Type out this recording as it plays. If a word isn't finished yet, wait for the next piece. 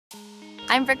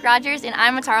I'm Brooke Rogers and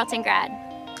I'm a Tarleton grad.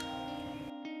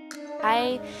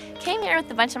 I came here with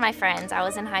a bunch of my friends. I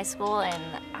was in high school and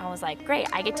I was like, great,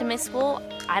 I get to miss school.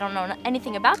 I don't know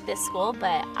anything about this school,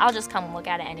 but I'll just come and look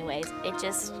at it anyways. It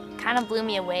just kind of blew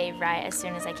me away right as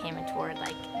soon as I came and toured.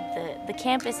 Like, the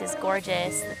campus is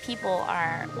gorgeous, the people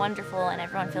are wonderful, and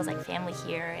everyone feels like family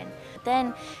here. And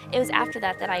then it was after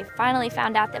that that I finally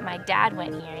found out that my dad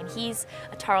went here, and he's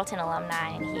a Tarleton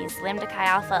alumni, and he's Lambda Chi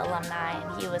Alpha alumni,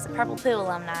 and he was a Purple Poo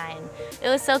alumni. And it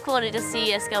was so cool to just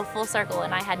see us go full circle,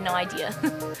 and I had no idea.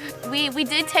 we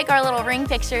did take our little ring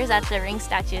pictures at the ring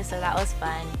statue, so that was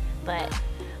fun. But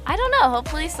I don't know,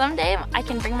 hopefully someday I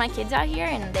can bring my kids out here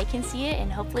and they can see it,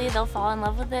 and hopefully they'll fall in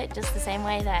love with it just the same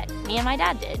way that me and my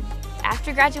dad did.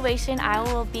 After graduation, I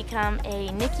will become a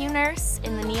NICU nurse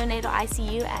in the neonatal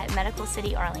ICU at Medical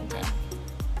City, Arlington.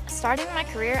 Starting my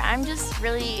career, I'm just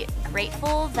really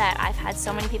grateful that I've had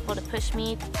so many people to push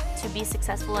me to be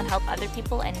successful and help other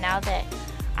people, and now that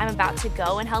I'm about to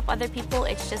go and help other people,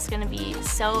 it's just going to be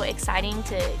so exciting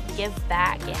to give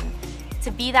back and to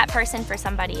be that person for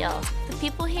somebody else. The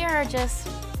people here are just,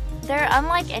 they're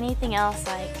unlike anything else.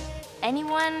 Like,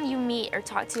 anyone you meet or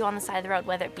talk to on the side of the road,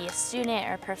 whether it be a student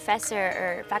or a professor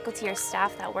or faculty or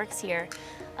staff that works here,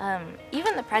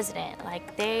 even the president,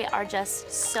 like, they are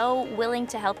just so willing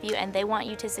to help you, and they want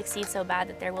you to succeed so bad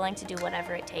that they're willing to do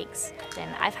whatever it takes.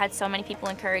 And I've had so many people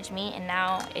encourage me, and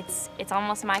now it's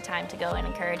almost my time to go and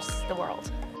encourage the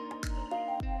world.